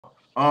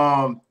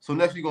So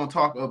next we're gonna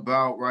talk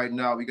about right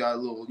now. We got a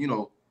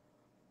little,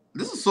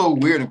 this is so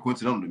weird and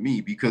coincidental to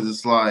me because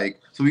it's like,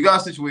 so we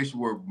got a situation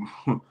where,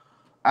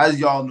 as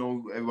y'all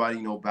know,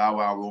 everybody Bow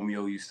Wow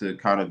Romeo used to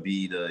kind of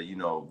be the,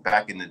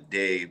 back in the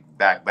day,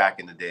 back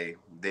in the day,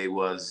 they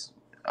was,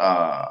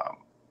 I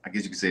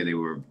guess you could say they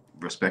were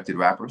respected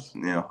rappers.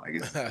 I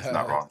guess it's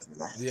not wrong,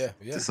 Yeah, to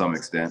yeah, some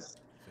extent.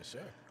 for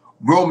sure.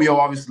 Romeo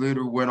obviously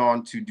later went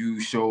on to do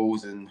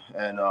shows and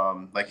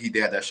like he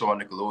did that show on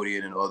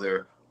Nickelodeon and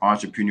other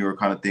entrepreneur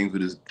kind of things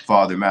with his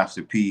father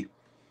Master P.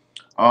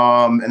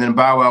 And then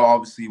Bow Wow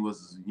obviously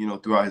was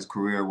throughout his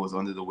career was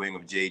under the wing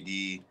of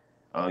JD,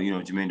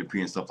 Jermaine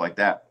Dupri and stuff like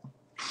that.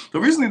 So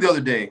recently the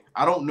other day,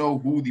 I don't know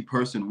who the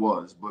person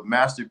was, but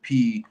Master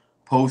P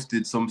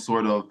posted some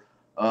sort of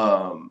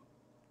um,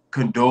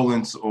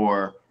 condolence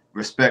or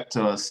respect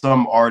to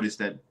some artist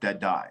that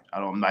died.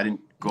 I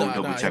didn't go Nah,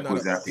 double nah, he check who not a.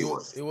 exactly it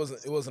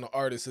was. It wasn't an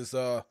artist. It's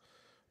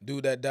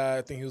dude that died.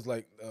 I think he was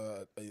like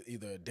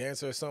either a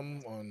dancer or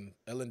something on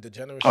Ellen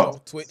DeGeneres Oh,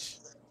 show, Twitch.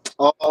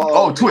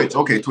 oh, Yeah, Twitch.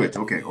 Okay, Twitch.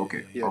 Yeah, Okay, yeah, okay,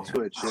 yeah, yeah, yeah. okay.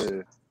 Twitch.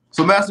 Yeah,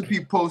 So Master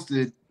P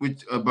posted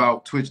which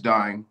about Twitch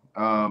dying.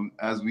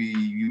 As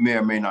you may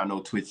or may not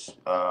know, Twitch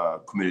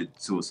committed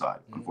suicide,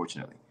 Mm-hmm.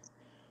 unfortunately.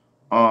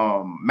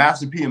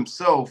 Master P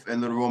himself and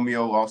Little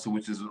Romeo also,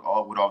 which is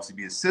would obviously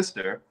be his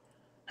sister,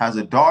 has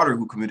a daughter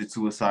who committed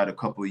suicide a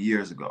couple of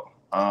years ago.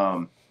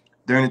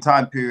 During the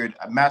time period,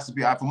 Master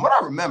P, from what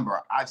I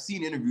remember, I've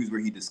seen interviews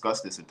where he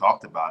discussed this and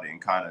talked about it and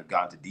kind of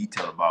got into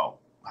detail about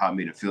how it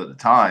made him feel at the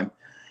time.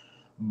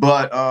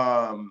 But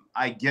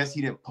I guess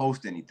he didn't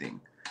post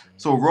anything.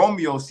 So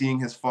Romeo, seeing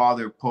his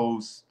father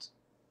post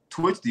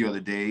Twitch the other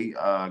day,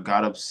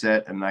 got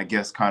upset and I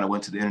guess kind of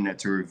went to the internet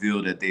to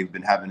reveal that they've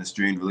been having a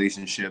strained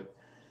relationship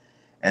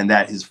and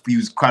that he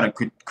was kind of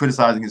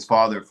criticizing his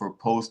father for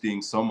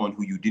posting someone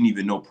who you didn't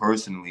even know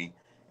personally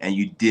and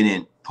you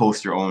didn't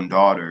post your own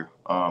daughter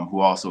who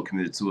also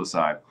committed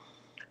suicide.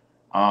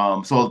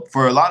 So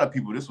for a lot of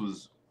people, this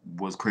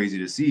was crazy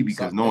to see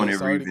because no one Hey,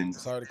 ever even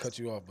sorry to cut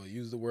you off, but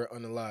use the word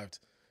unalived.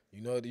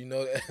 You know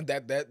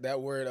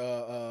that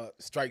word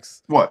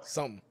strikes what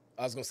something.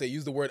 I was gonna say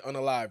use the word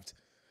unalived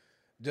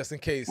just in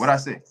what case I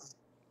say.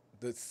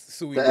 the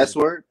Sui the S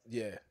word. word.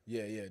 Yeah,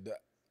 yeah, yeah.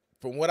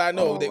 From what I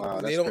know, Oh wow,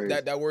 they that's don't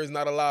crazy. that word is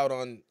not allowed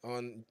on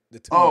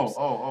the Oh, tubes.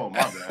 oh, oh, my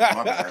bad,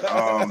 my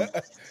bad.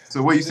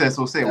 So what you said? Just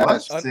So say Yeah, what?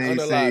 that's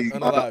unalived, Say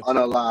unalived.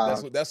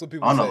 unalive. That's what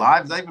people say.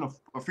 unalive. Is that even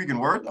a freaking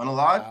word?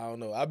 Unalive? I don't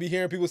know. I be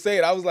hearing people say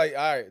it. I was like,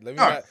 all right, let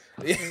me All right.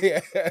 not.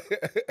 Yeah.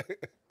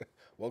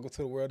 Welcome to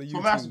the world of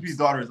So Master P's YouTubes.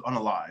 daughter is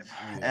unalive,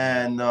 Yeah,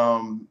 yeah.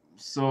 and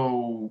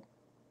so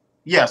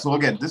yeah. So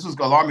again, this was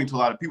alarming to a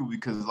lot of people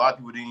because a lot of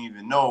people didn't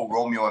even know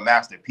Romeo and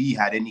Master P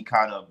had any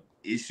kind of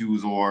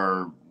issues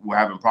or were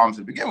having problems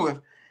to begin with.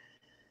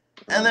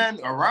 And Mm. then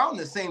around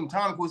the same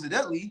time,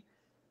 coincidentally,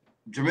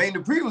 Jermaine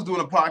Dupri was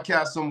doing a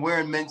podcast somewhere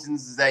and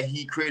mentions that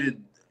he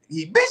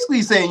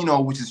basically saying,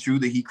 which is true,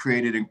 that he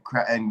created and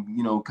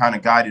kind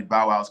of guided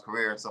Bow Wow's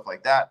career and stuff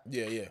like that.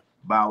 Yeah, yeah.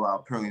 Bow Wow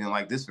apparently didn't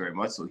like this very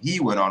much, so he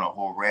went on a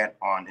whole rant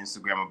on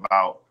Instagram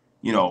about,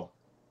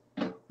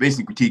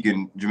 basically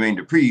critiquing Jermaine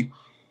Dupri.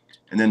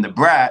 And then the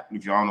Brat,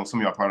 if y'all know, some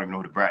of y'all probably don't even know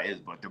who the Brat is,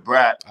 but the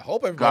Brat I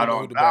hope everybody got know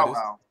who on the brat Bow is.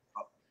 Wow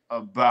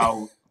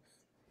about.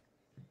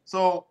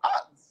 So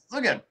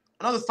again,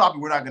 another topic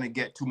we're not going to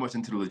get too much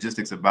into the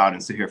logistics about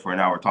and sit here for an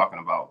hour talking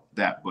about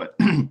that. But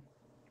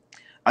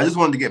I just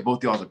wanted to get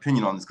both y'all's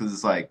opinion on this because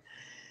it's like,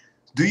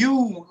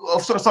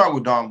 starting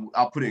with Don,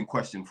 I'll put it in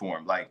question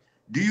form. Like,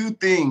 do you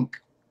think,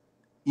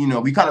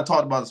 we kind of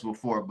talked about this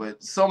before,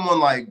 but someone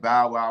like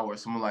Bow Wow or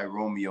someone like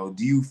Romeo,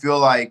 do you feel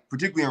like,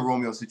 particularly in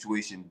Romeo's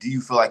situation, do you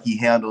feel like he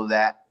handled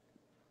that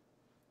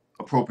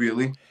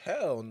appropriately?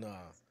 Hell nah.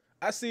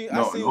 I No, seen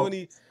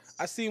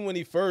no. when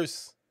he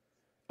first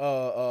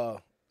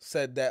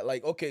said that,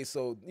 like, okay,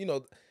 so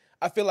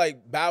I feel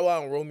like Bow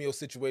Wow and Romeo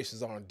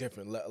situations are on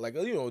different like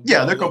Yeah, they're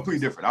different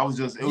completely levels.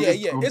 different. It was Yeah,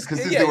 just yeah.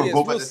 because since they were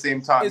both at the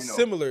same time, It's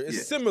similar. It's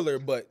yeah, similar,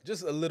 but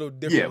just a little yeah,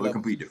 different we're levels.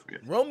 completely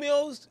different. Yeah.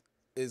 Romeo's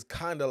is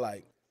kind of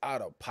like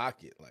out of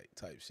pocket, like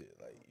type shit.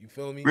 Like, you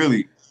feel me?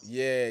 Really?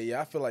 Yeah, yeah.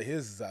 I feel like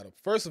his is out of.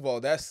 First of all,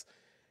 that's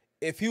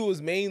if it was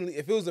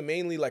a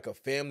mainly like a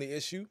family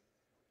issue,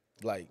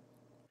 like,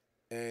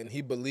 and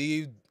he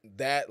believed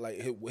that,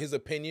 like, his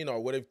opinion or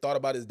what he thought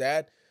about his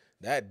dad,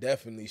 that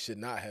definitely should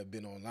not have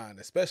been online,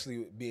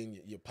 especially being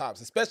your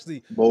pops,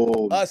 especially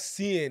Boom. us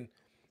seeing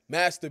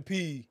Master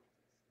P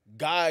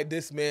guide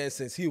this man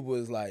since he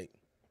was like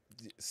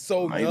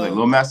so Like young.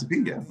 Little Master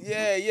P, yeah.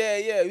 Yeah, yeah,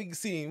 yeah.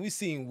 We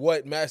seen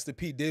what Master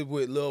P did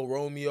with Lil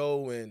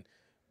Romeo and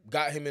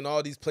got him in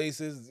all these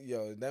places.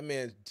 Yo, that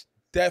man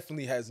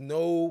definitely has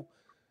no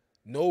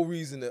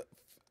reason to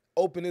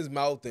open his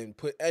mouth and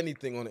put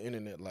anything on the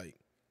internet, like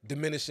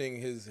diminishing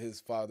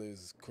his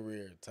father's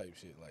career type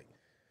shit. Like,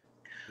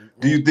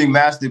 Do you think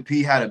Master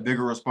P had a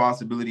bigger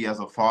responsibility as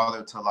a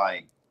father to,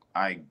 like,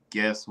 I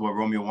guess what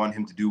Romeo wanted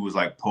him to do was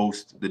like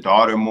post the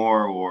daughter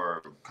more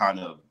or kind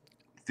of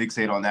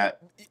fixate on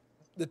that?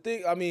 the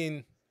thing, I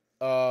mean,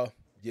 yeah,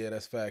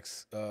 that's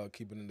facts.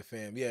 Keeping in the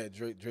fam. Yeah,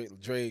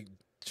 Drake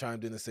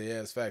chimed in and said,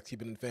 yeah, it's fact,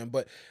 keeping it in the fam.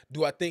 But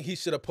do I think he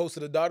should have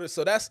posted a daughter?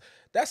 So that's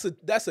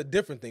a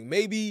different thing.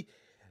 Maybe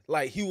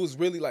like he was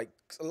really like,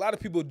 a lot of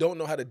people don't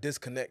know how to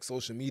disconnect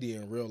social media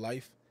in real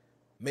life.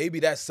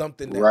 Maybe that's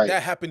something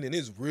that happened in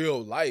his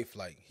real life.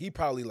 Like he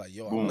probably like,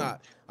 yo,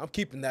 I'm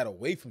keeping that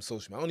away from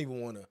social media. I don't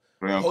even want to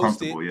Very post it.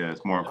 uncomfortable. Yeah,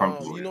 it's more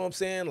uncomfortable. You know what I'm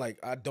saying? Like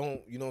I don't,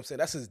 you know what I'm saying?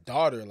 That's his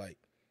daughter.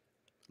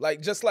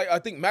 Like just like I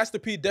think Master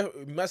P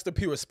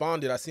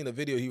responded. I seen a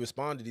video. He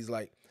responded. He's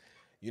like,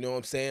 you know what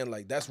I'm saying?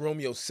 Like that's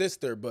Romeo's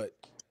sister, but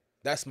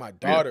that's my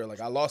daughter.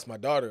 Like I lost my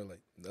daughter.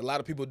 Like a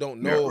lot of people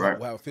don't know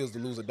how it feels to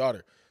lose a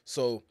daughter.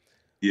 So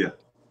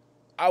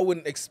I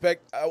wouldn't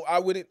expect. I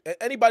wouldn't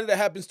anybody that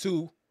happens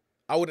to.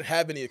 I wouldn't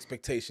have any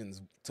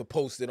expectations to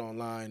post it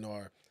online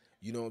or,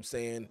 you know what I'm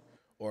saying,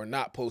 or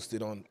not post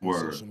it on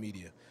social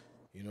media.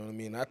 You know what I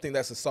mean? I think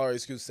that's a sorry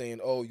excuse saying,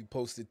 oh, you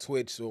posted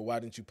Twitch, or why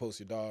didn't you post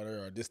your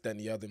daughter, or this, that, and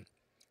the other.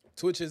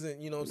 Twitch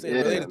isn't, you know what I'm saying,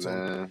 related to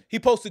him. He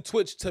posted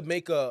Twitch to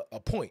make a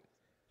point.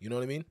 You know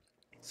what I mean?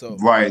 So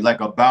like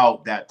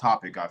about that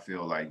topic, I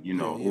feel like, you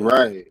know.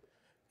 Right.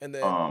 And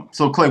then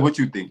so Clay, what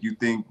you think? You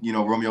think, you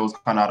know, Romeo was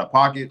kind of out of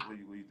pocket? What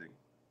do you think?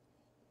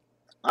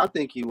 I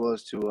think he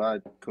was too. I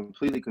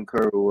completely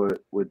concur with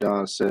what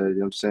Don said. You know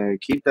what I'm saying?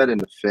 Keep that in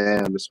the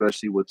fam,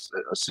 especially with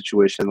a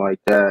situation like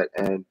that.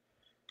 And,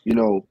 you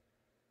know,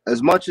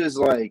 as much as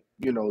like,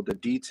 you know, the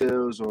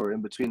details or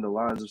in between the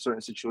lines of certain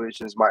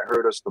situations might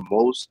hurt us the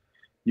most,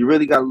 you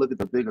really got to look at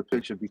the bigger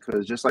picture,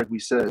 because just like we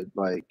said,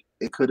 like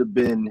it could have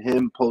been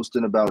him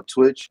posting about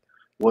Twitch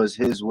was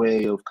his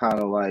way of kind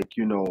of like,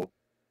 you know,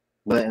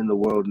 letting the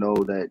world know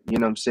that, you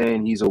know what I'm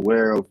saying, he's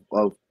aware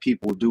of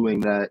people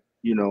doing that,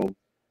 you know,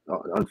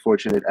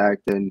 unfortunate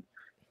act, and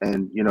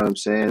you know what I'm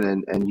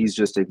saying, and he's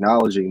just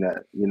acknowledging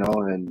that, you know,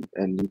 and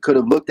you could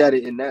have looked at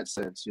it in that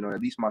sense, you know, at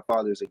least my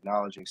father's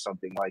acknowledging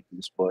something like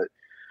this. But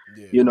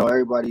you know,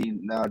 everybody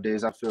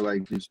nowadays, I feel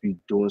like just be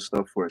doing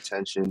stuff for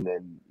attention,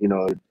 and you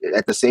know,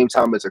 at the same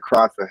time it's a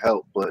cry for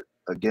help, but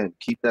again,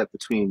 keep that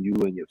between you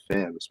and your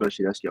fam,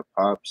 especially that's your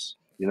pops,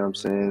 you know what I'm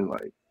saying,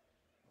 like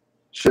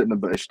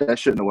that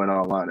shouldn't have went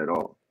online at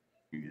all.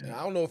 Yeah,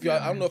 I don't know if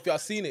y'all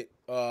seen it.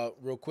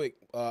 Real quick,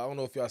 I don't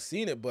know if y'all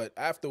seen it, but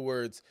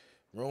afterwards,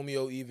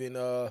 Romeo even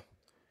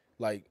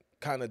like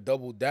kind of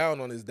doubled down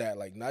on his dad.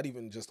 Like not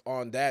even just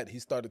on that, he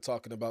started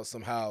talking about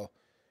somehow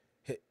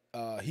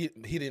he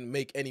didn't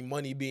make any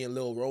money being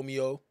Lil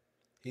Romeo.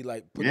 He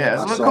like put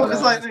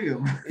it's like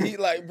nigga. He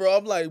like, bro,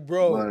 I'm like,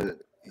 bro,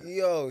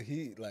 yo,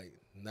 he like.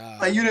 Nah,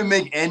 like you didn't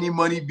make any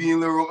money being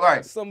Little Romeo. All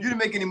right, you didn't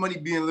make any money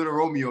being Little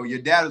Romeo. Your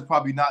dad was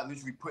probably not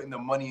literally putting the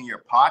money in your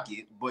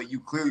pocket, but you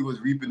clearly was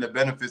reaping the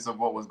benefits of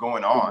what was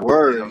going on.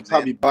 Word, you know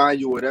probably buying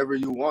you whatever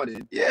you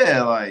wanted.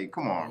 Yeah, like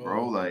come on,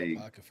 bro. Like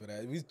pocket for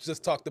that. We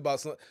just talked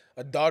about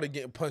a daughter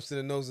getting punched in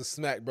the nose and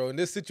smacked, bro. In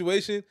this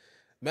situation,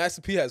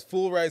 Master P has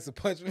full rights to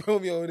punch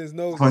Romeo in his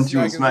nose, punch you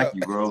and smack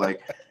you, bro.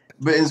 Like,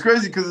 but it's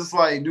crazy because it's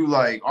like, dude,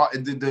 like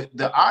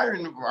the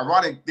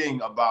ironic thing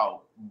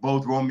about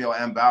both Romeo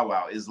and Bow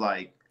Wow is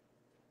like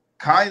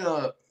kind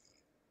of,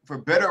 for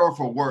better or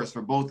for worse,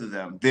 for both of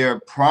them,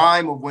 their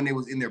prime of when they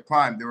was in their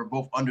prime, they were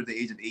both under the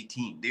age of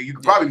 18. You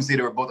could probably even say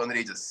they were both under the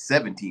age of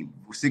 17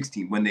 or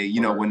 16 when they,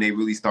 you know, when they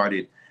really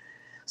started.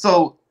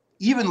 So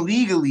even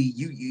legally,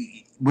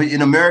 you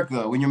in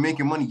America, when you're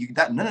making money,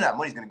 none of that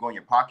money is going to go in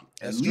your pocket.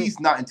 At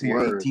least not until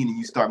you're 18 and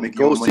you start making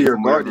your money. It goes to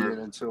your guardian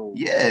until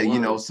you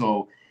know,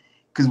 so.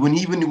 Because when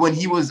he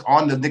was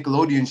on the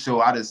Nickelodeon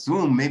show, I'd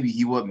assume maybe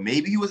he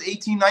was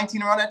 18,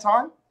 19 around that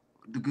time,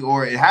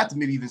 or it had to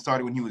maybe even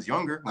started when he was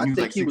younger. When he was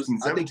like 16,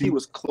 17. I think he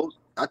was close.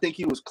 I think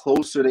he was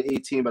closer to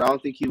 18, but I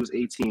don't think he was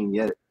 18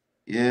 yet.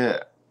 Yeah,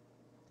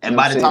 and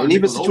by the time, and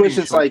even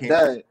situations like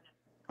that,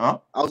 I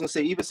was gonna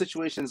say even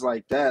situations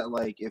like that,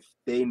 like if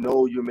they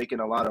know you're making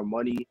a lot of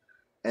money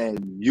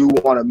and you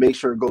want to make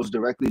sure it goes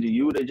directly to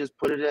you, they just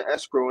put it in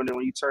escrow, and then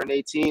when you turn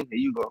 18, here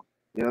you go.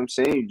 You know what I'm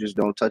saying? You just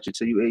don't touch it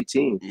till you're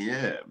 18.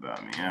 Yeah, but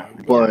I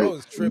mean,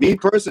 But me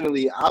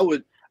personally, I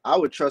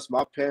would trust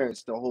my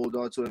parents to hold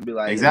on to it and be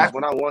like,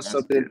 when I want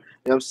something, you know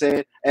what I'm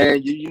saying?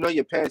 And you know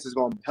your parents is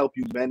going to help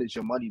you manage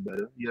your money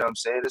better. You know what I'm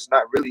saying? It's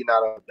not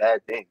a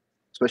bad thing,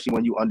 especially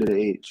when you under the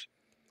age.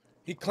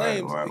 He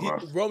claims,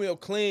 Romeo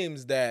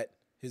claims that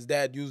his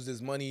dad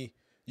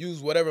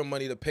used whatever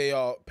money to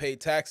pay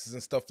taxes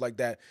and stuff like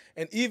that.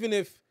 And even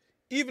if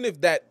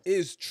that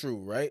is true,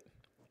 right?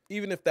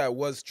 Even if that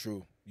was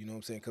true, you know what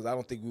I'm saying? Because I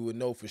don't think we would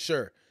know for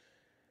sure.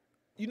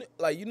 You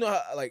know,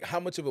 how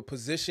much of a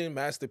position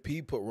Master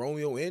P put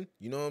Romeo in.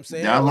 You know what I'm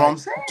saying? That's what I'm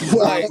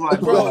saying.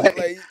 Like, bro,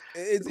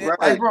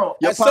 like, bro.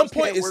 Your pops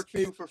can't work for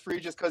you for free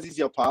just because he's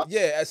your pops.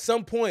 Yeah, at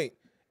some point,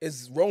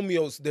 it's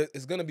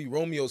gonna be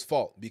Romeo's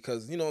fault,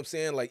 because you know what I'm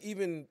saying. Like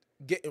even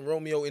getting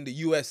Romeo into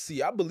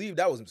USC, I believe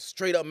that was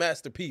straight up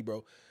Master P,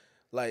 bro.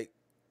 Like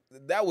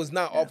that was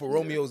not off of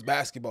Romeo's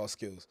basketball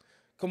skills.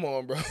 Come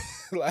on, bro.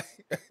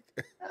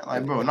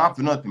 like, bro, not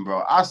for nothing,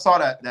 bro. I saw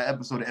that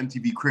episode of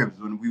MTV Cribs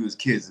when we was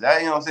kids. That,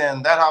 you know what I'm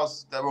saying? That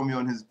house that Romeo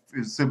and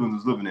his siblings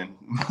was living in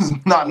was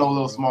not no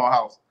little small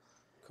house.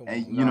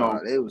 You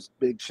know, it was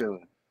big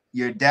chilling.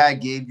 your dad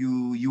gave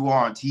you were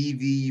on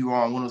TV, you were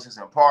on 106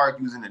 and Park,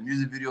 you was in the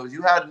music videos.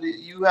 You had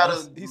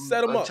He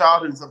set him a up.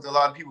 childhood and something a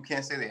lot of people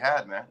can't say they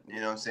had, man. You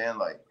know what I'm saying?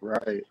 Like,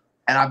 Right.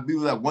 and I feel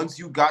like once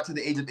you got to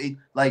the age of 8,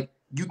 like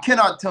you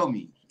cannot tell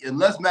me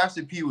unless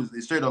Master P was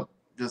straight up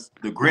just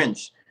the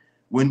Grinch.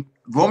 When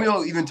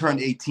Romeo even turned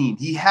 18,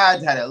 he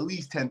had at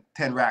least 10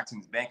 racks in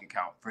his bank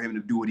account for him to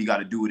do what he got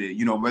to do with it.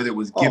 You know, whether it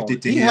was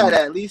gifted to he him.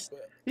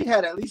 He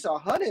had at least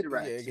 100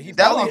 racks. Yeah, he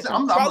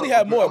probably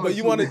had more, but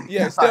you want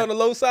to stay on the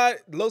low side.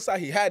 Low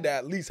side, he had to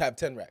at least have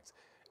 10 racks.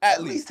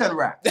 At least 10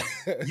 racks.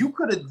 You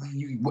could have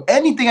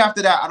anything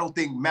after that. I don't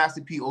think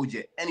Master P owed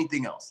you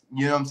anything else.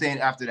 You know what I'm saying?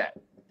 After that,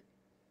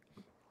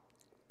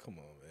 come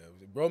on,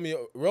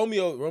 man.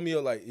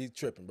 Romeo, like he's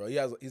tripping, bro.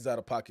 He's out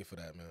of pocket for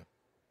that, man.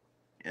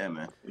 Yeah,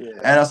 man. Yeah.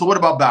 And so what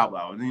about Bow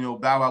Wow? You know,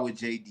 Bow Wow with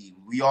JD.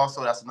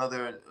 That's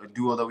another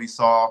duo that we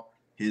saw.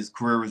 His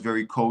career was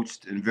very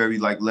coached and very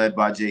like led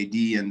by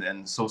JD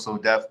and So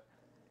Def.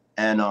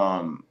 And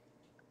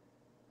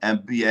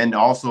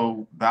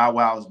also Bow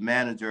Wow's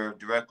manager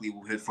directly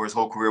for his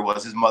whole career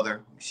was his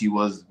mother. She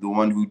was the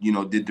one who, you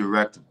know, did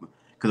direct.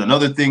 Because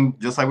another thing,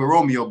 just like with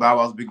Romeo, Bow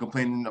Wow's been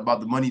complaining about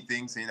the money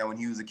thing, saying that when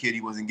he was a kid,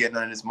 he wasn't getting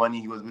none of this money.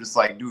 He was just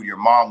like, dude, your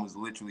mom was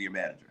literally your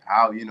manager.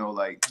 How, you know,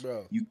 like,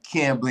 bro, you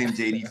can't blame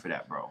JD for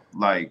that, bro.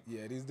 Like,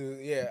 yeah, these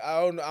dudes, yeah,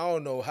 I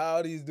don't know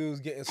how these dudes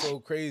getting so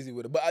crazy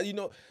with it. But you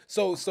know,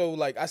 so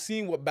like I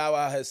seen what Bow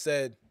Wow has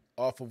said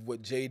off of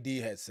what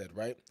JD had said,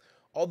 right?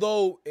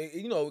 Although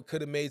you know, it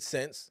could have made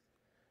sense.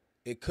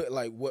 It could,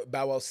 like what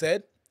Bow Wow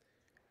said.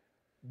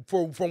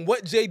 From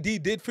what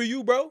JD did for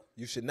you, bro,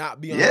 you should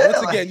not be on.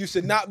 Again, you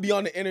should not be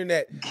on the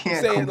internet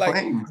saying like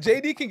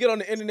JD can get on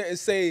the internet and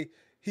say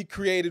he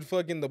created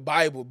fucking the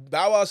Bible.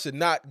 Bow Wow should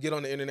not get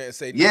on the internet and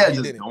say no,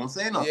 just don't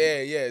say nothing.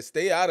 Yeah,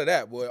 stay out of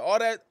that, boy.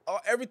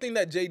 Everything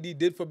that JD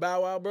did for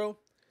Bow Wow, bro,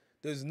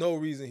 there's no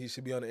reason he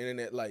should be on the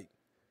internet like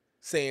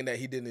saying that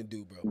he didn't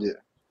do, bro. Yeah,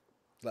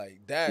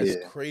 like that's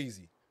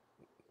crazy.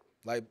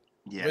 Like,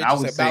 yeah, I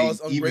would say Bow Wow's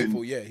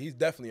ungrateful. Yeah, he's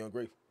definitely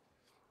ungrateful.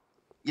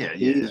 Yeah,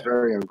 he is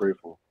very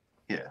ungrateful.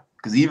 Yeah,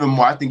 because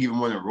I think even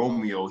more than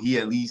Romeo, he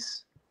at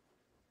least,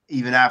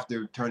 even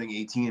after turning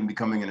 18 and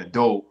becoming an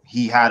adult,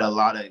 he had a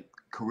lot of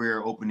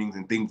career openings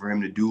and things for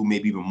him to do,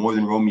 maybe even more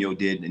than Romeo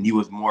did, and he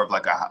was more of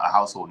like a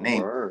household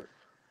name. Right.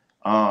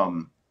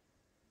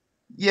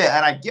 Yeah,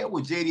 and I get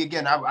what JD,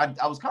 again,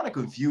 I was kind of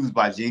confused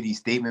by JD's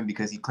statement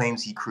because he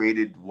claims he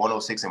created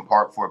 106 in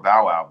Park for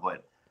Bow Wow,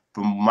 but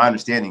from my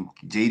understanding,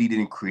 JD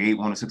didn't create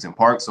 106 in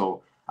Park,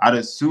 so I'd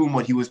assume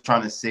what he was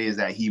trying to say is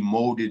that he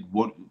molded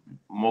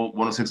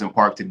 106 in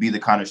Park to be the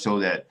kind of show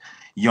that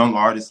young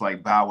artists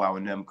like Bow Wow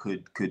and them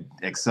could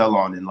excel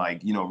on and,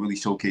 like, you know, really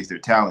showcase their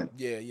talent.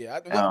 Yeah.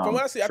 From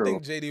what I see, I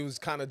think JD was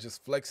kind of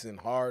just flexing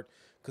hard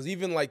because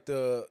even like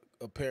the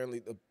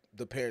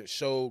parent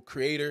show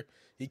creator,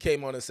 he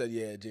came on and said,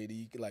 "Yeah,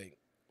 JD, like,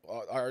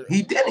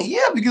 he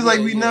didn't, because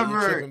like we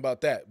never tripping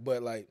about that,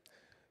 but like."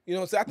 You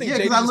know what I'm saying? I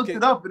think because I looked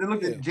it up and it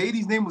looked at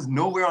JD's name was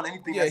nowhere on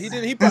anything. Yeah, he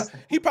didn't.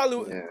 He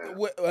probably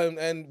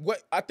and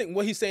what I think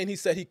what he's saying, he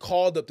said he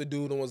called up the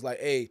dude and was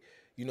like, "Hey,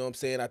 you know what I'm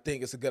saying? I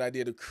think it's a good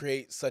idea to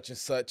create such and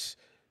such.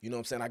 You know what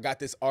I'm saying? I got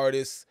this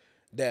artist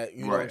that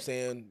you know what I'm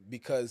saying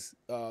because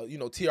you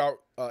know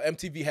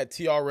MTV had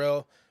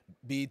TRL,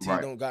 BET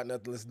don't got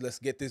nothing. Let's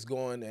get this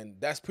going." And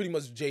that's pretty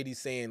much JD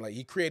saying, like,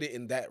 he created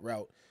in that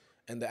route,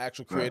 and the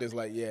actual creator's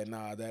like, "Yeah,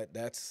 nah,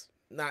 that's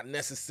not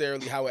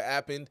necessarily how it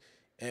happened."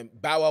 And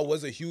Bow Wow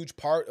was a huge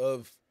part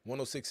of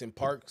 106 in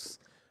Park's,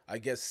 I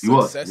guess,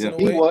 success in a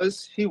way.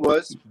 He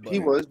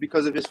was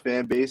because of his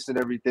fan base and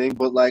everything.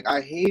 But like,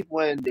 I hate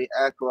when they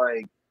act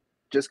like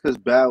just because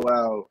Bow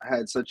Wow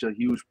had such a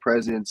huge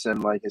presence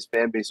and like his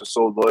fan base was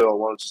so loyal on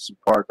 106 in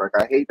Park. Like,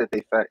 I hate that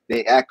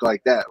they act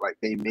like that, like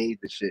they made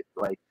the shit.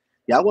 Like,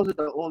 y'all wasn't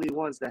the only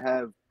ones to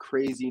have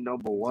crazy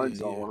number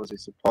ones on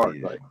 106 in Park.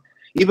 Like,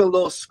 even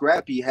Lil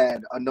Scrappy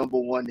had a number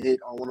one hit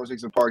on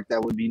 106 in Park that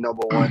would be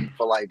number one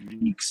for like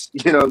weeks.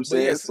 You know what I'm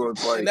saying? Yes, so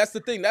it's like, and that's the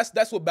thing.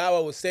 That's what Bow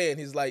Wow was saying.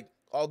 He's like,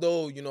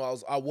 although, you know,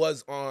 I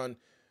was on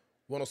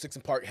 106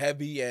 in Park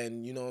heavy,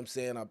 and you know what I'm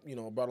saying, I, you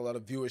know, brought a lot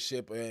of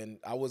viewership, and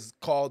I was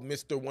called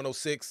Mr.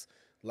 106.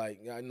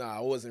 Like, nah,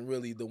 I wasn't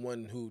really the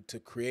one who to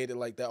create it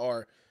like that,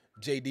 or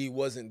JD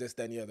wasn't this,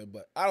 that, and the other.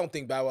 But I don't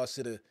think Bow Wow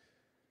should have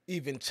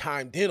even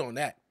chimed in on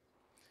that.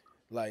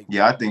 Like,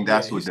 I think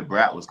that's what the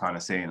Brat was kind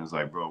of saying. It was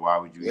like, bro, why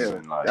would you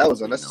even like that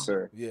was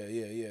unnecessary.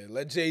 Yeah.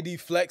 Let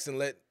JD flex and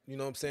let, you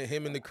know what I'm saying,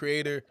 him and the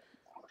creator,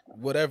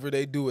 whatever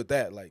they do with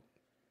that. Like,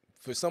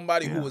 for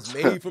somebody who was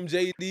made from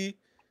JD,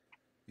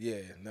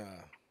 nah.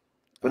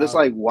 But it's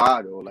like,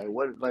 why though? Like,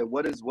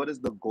 what is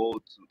the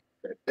goal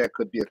that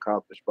could be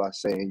accomplished by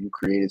saying you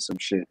created some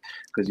shit?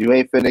 Because you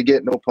ain't finna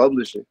get no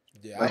publishing.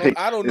 Yeah, like,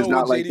 I don't know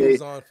what JD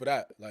was on for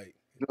that.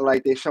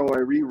 Like they showing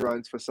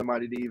reruns for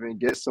somebody to even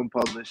get some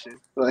publishing.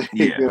 Like,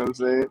 you know what I'm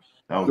saying?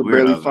 You could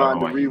barely find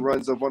the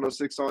reruns of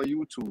 106 on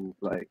YouTube.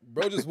 Like,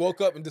 bro just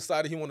woke up and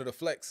decided he wanted to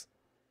flex.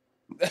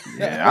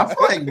 Yeah, I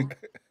feel like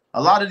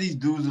a lot of these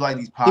dudes like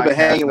these podcasts. He been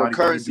hanging with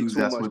Currency dudes, too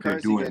that's much. what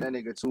Currency they're doing. getting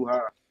that nigga too high.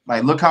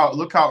 Like look how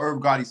Irv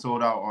Gotti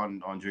sold out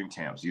on Drink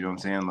Champs. You know what I'm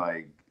saying?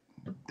 Like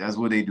that's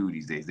what they do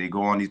these days. They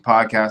go on these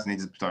podcasts and they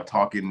just start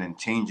talking and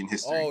changing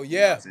history. Oh You know what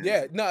yeah, I'm saying?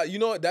 yeah. Nah, you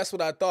know what? That's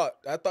what I thought.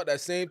 I thought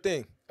that same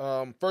thing.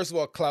 First of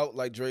all, clout,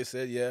 like Dre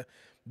said, yeah.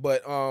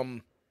 But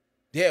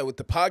yeah, with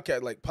the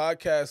podcast, like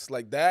podcasts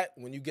like that,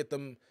 when you get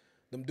them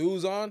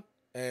dudes on,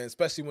 and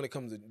especially when it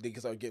comes to they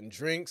start getting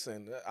drinks,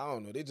 and I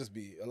don't know, they just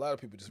be a lot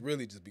of people just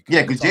really just be Yeah,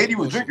 kind of because talking JD was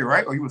bullshit. drinking,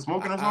 right? Or he was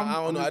smoking or something? I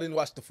don't know. I didn't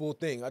watch the full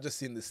thing. I just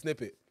seen the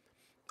snippet.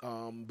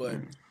 But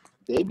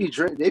They be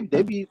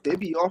they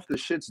be off the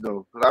shits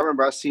though. 'Cause I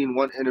remember I seen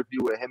one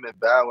interview with him and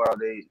Bow Wow.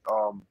 They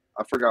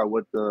I forgot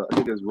what I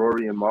think it was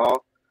Rory and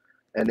Mal,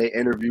 and they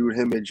interviewed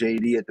him and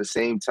JD at the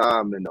same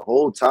time. And the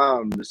whole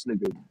time, this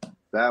nigga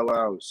Bow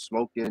Wow was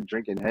smoking,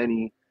 drinking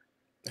Henny,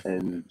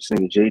 and this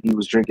nigga JD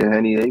was drinking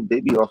Henny. They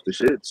be off the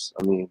shits.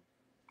 I mean,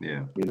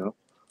 Yeah. you know.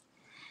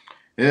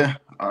 Yeah.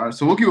 All right.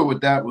 So we'll keep it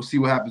with that. We'll see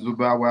what happens with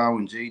Bow Wow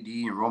and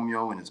JD and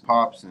Romeo and his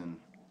pops, and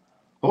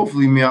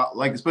hopefully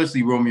like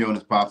especially Romeo and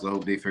his pops. I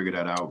hope they figure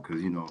that out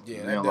because yeah, the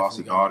that man lost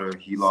a definitely got daughter,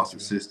 he lost a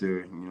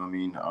sister. You know what I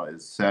mean?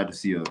 It's sad to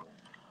see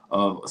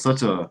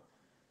such a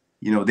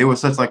they were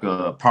such like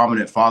a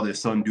prominent father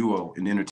son duo in the entertainment